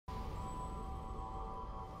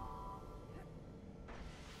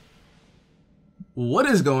What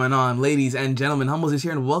is going on, ladies and gentlemen? HumbleZeus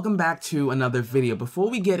here, and welcome back to another video. Before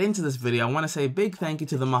we get into this video, I want to say a big thank you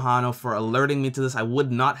to the Mahano for alerting me to this. I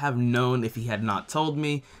would not have known if he had not told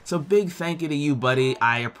me. So big thank you to you, buddy.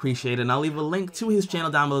 I appreciate it, and I'll leave a link to his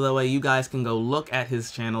channel down below. That way you guys can go look at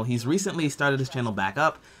his channel. He's recently started his channel back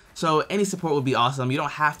up, so any support would be awesome. You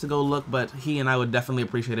don't have to go look, but he and I would definitely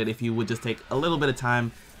appreciate it if you would just take a little bit of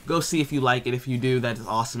time. Go see if you like it. If you do, that's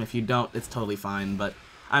awesome. If you don't, it's totally fine, but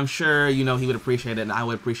I'm sure, he would appreciate it, and I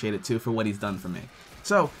would appreciate it too for what he's done for me.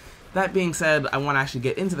 So, that being said, I want to actually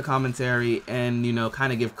get into the commentary and,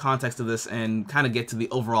 kind of give context to this and kind of get to the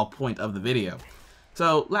overall point of the video.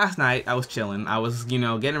 So, last night, I was chilling. I was,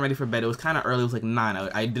 getting ready for bed. It was kind of early. It was like 9.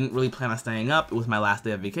 I didn't really plan on staying up. It was my last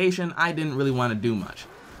day of vacation. I didn't really want to do much.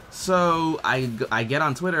 So, I get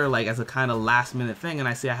on Twitter, like, as a kind of last-minute thing, and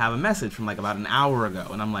I see I have a message from, like, about an hour ago.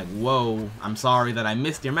 And I'm like, whoa, I'm sorry that I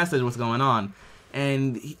missed your message. What's going on?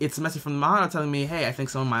 And it's a message from the Mahano telling me, hey, I think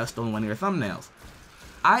someone might have stolen one of your thumbnails.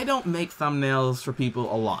 I don't make thumbnails for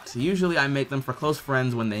people a lot. Usually I make them for close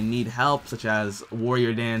friends when they need help, such as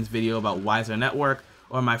Warrior Dan's video about Wiser Network,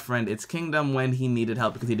 or my friend It's Kingdom when he needed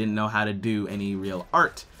help because he didn't know how to do any real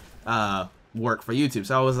art work for YouTube.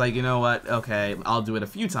 So I was like, you know what, okay, I'll do it a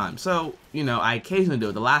few times. So, I occasionally do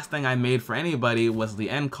it. The last thing I made for anybody was the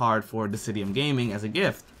end card for Decidium Gaming as a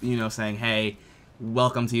gift, saying, hey,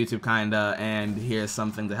 welcome to YouTube, kinda, and here's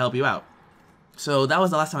something to help you out. So that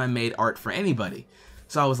was the last time I made art for anybody.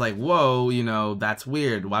 So I was like, whoa, that's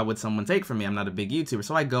weird. Why would someone take from me? I'm not a big YouTuber.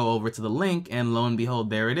 So I go over to the link, and lo and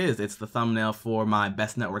behold, there it is. It's the thumbnail for my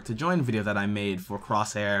Best Network to Join video that I made for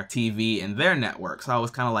Crosshair TV and their network. So I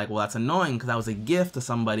was kind of like, well, that's annoying because that was a gift to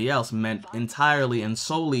somebody else meant entirely and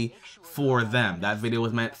solely for them. That video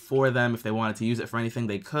was meant for them. If they wanted to use it for anything,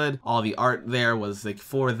 they could. All the art there was like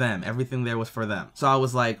for them. Everything there was for them. So I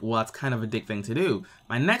was like, well, that's kind of a dick thing to do.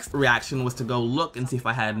 My next reaction was to go look and see if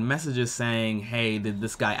I had messages saying, hey, did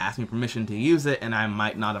this guy ask me permission to use it? And I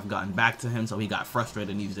might not have gotten back to him, so he got frustrated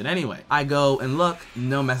and used it anyway. I go and look,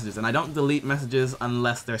 no messages. And I don't delete messages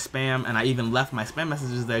unless they're spam, and I even left my spam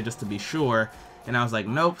messages there just to be sure. And I was like,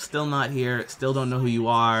 nope, still not here, still don't know who you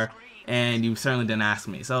are, and you certainly didn't ask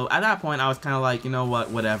me. So at that point, I was kind of like, you know what,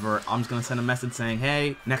 whatever. I'm just going to send a message saying,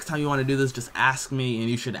 hey, next time you want to do this, just ask me, and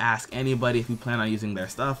you should ask anybody if you plan on using their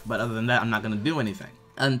stuff. But other than that, I'm not going to do anything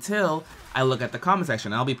until I look at the comment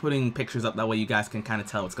section. I'll be putting pictures up, that way you guys can kind of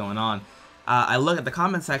tell what's going on. I look at the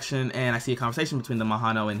comment section, and I see a conversation between the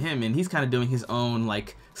Mahano and him, and he's kind of doing his own,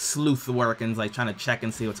 like, sleuth work and, like, trying to check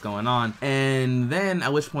and see what's going on. And then,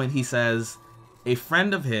 at which point he says, a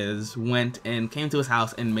friend of his went and came to his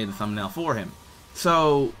house and made the thumbnail for him.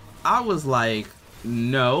 So I was like,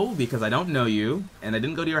 no, because I don't know you, and I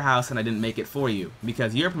didn't go to your house and I didn't make it for you,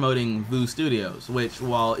 because you're promoting Voo Studios, which,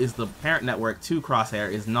 while is the parent network to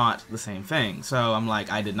Crosshair, is not the same thing. So I'm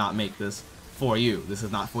like, I did not make this for you. This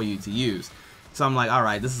is not for you to use. So I'm like,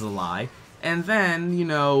 alright, this is a lie. And then,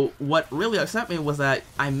 what really upset me was that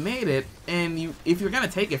I made it, and if you're going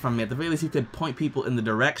to take it from me, at the very least you could point people in the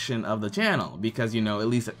direction of the channel, because, at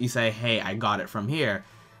least you say, hey, I got it from here.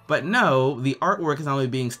 But no, the artwork is not only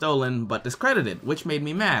being stolen, but discredited, which made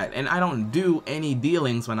me mad. And I don't do any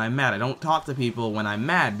dealings when I'm mad. I don't talk to people when I'm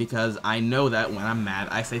mad, because I know that when I'm mad,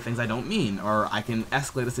 I say things I don't mean, or I can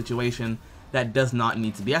escalate a situation that does not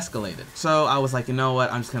need to be escalated. So I was like, you know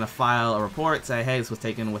what, I'm just gonna file a report, say, hey, this was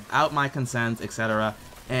taken without my consent, etc.,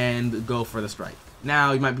 and go for the strike.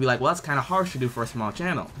 Now, you might be like, well, that's kind of harsh to do for a small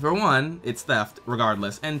channel. For one, it's theft,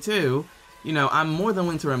 regardless, and two, I'm more than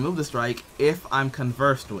willing to remove the strike if I'm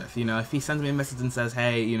conversed with. If he sends me a message and says,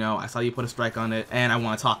 hey, I saw you put a strike on it, and I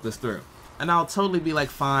want to talk this through. And I'll totally be like,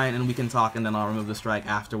 fine, and we can talk, and then I'll remove the strike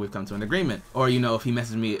after we've come to an agreement. Or, if he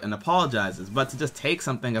messages me and apologizes. But to just take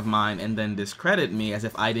something of mine and then discredit me as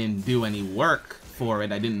if I didn't do any work for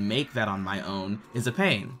it, I didn't make that on my own, is a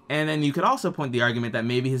pain. And then you could also point the argument that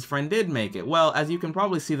maybe his friend did make it. Well, as you can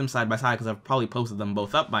probably see them side by side, because I've probably posted them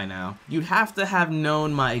both up by now, you'd have to have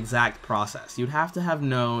known my exact process. You'd have to have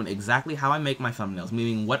known exactly how I make my thumbnails,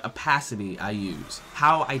 meaning what opacity I use,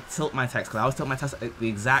 how I tilt my text, because I always tilt my text at the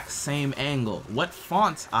exact same angle, what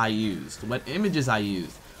font I used, what images I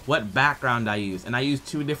used, what background I used. And I used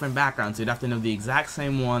 2 different backgrounds, so you'd have to know the exact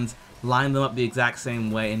same ones, line them up the exact same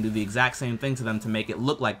way, and do the exact same thing to them to make it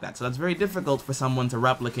look like that. So that's very difficult for someone to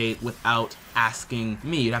replicate without asking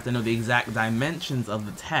me. You'd have to know the exact dimensions of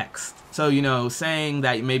the text. So, saying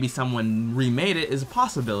that maybe someone remade it is a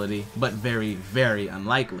possibility, but very, very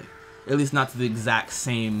unlikely. At least not to the exact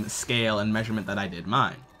same scale and measurement that I did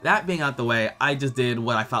mine. That being out the way, I just did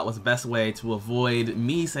what I thought was the best way to avoid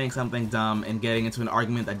me saying something dumb and getting into an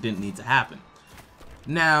argument that didn't need to happen.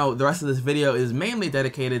 Now, the rest of this video is mainly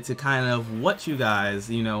dedicated to kind of what you guys,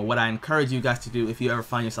 what I encourage you guys to do if you ever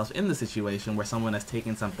find yourself in the situation where someone has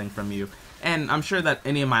taken something from you. And I'm sure that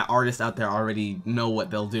any of my artists out there already know what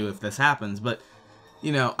they'll do if this happens, but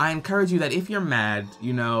I encourage you that if you're mad,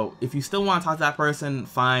 if you still want to talk to that person,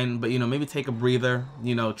 fine, but, maybe take a breather,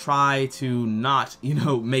 try to not,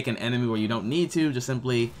 make an enemy where you don't need to, just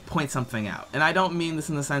simply point something out. And I don't mean this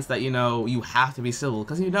in the sense that, you have to be civil,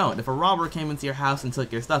 because you don't. If a robber came into your house and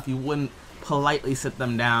took your stuff, you wouldn't politely sit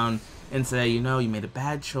them down and say, you made a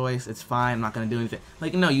bad choice, it's fine, I'm not going to do anything.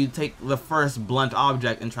 Like, no, you take the first blunt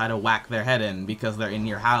object and try to whack their head in because they're in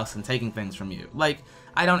your house and taking things from you. Like,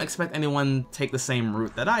 I don't expect anyone to take the same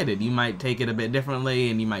route that I did. You might take it a bit differently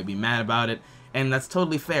and you might be mad about it, and that's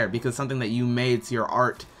totally fair because something that you made, it's your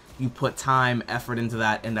art, you put time, effort into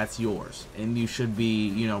that, and that's yours. And you should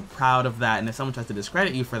be, proud of that, and if someone tries to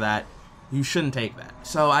discredit you for that, you shouldn't take that.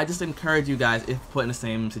 So I just encourage you guys, if put in the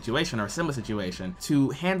same situation or a similar situation, to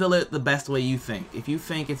handle it the best way you think. If you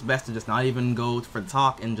think it's best to just not even go for the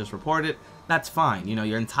talk and just report it, that's fine.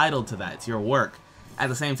 You're entitled to that. It's your work. At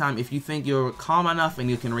the same time, if you think you're calm enough and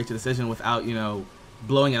you can reach a decision without,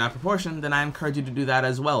 blowing it out of proportion, then I encourage you to do that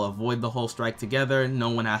as well. Avoid the whole strike together. No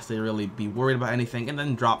one has to really be worried about anything, and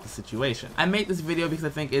then drop the situation. I made this video because I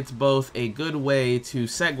think it's both a good way to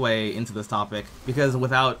segue into this topic, because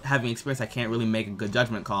without having experience, I can't really make a good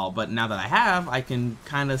judgment call, but now that I have, I can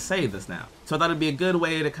kind of say this now. So I thought it'd be a good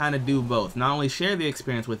way to kind of do both. Not only share the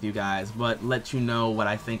experience with you guys, but let you know what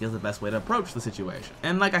I think is the best way to approach the situation.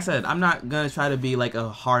 And like I said, I'm not going to try to be like a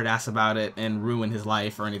hard ass about it and ruin his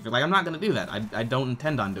life or anything. Like, I'm not going to do that. I don't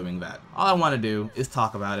intend on doing that. All I want to do is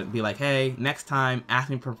talk about it. Be like, hey, next time, ask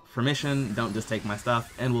me for permission. Don't just take my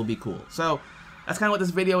stuff, and we'll be cool. So that's kind of what this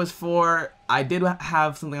video is for. I did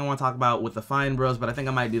have something I want to talk about with the Fine Bros, but I think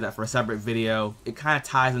I might do that for a separate video. It kind of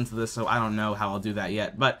ties into this, so I don't know how I'll do that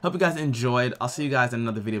yet. But hope you guys enjoyed. I'll see you guys in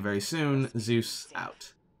another video very soon. Zeus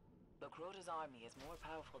out. Lokrota's army is more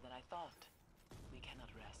powerful than I thought. We cannot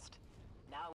rest.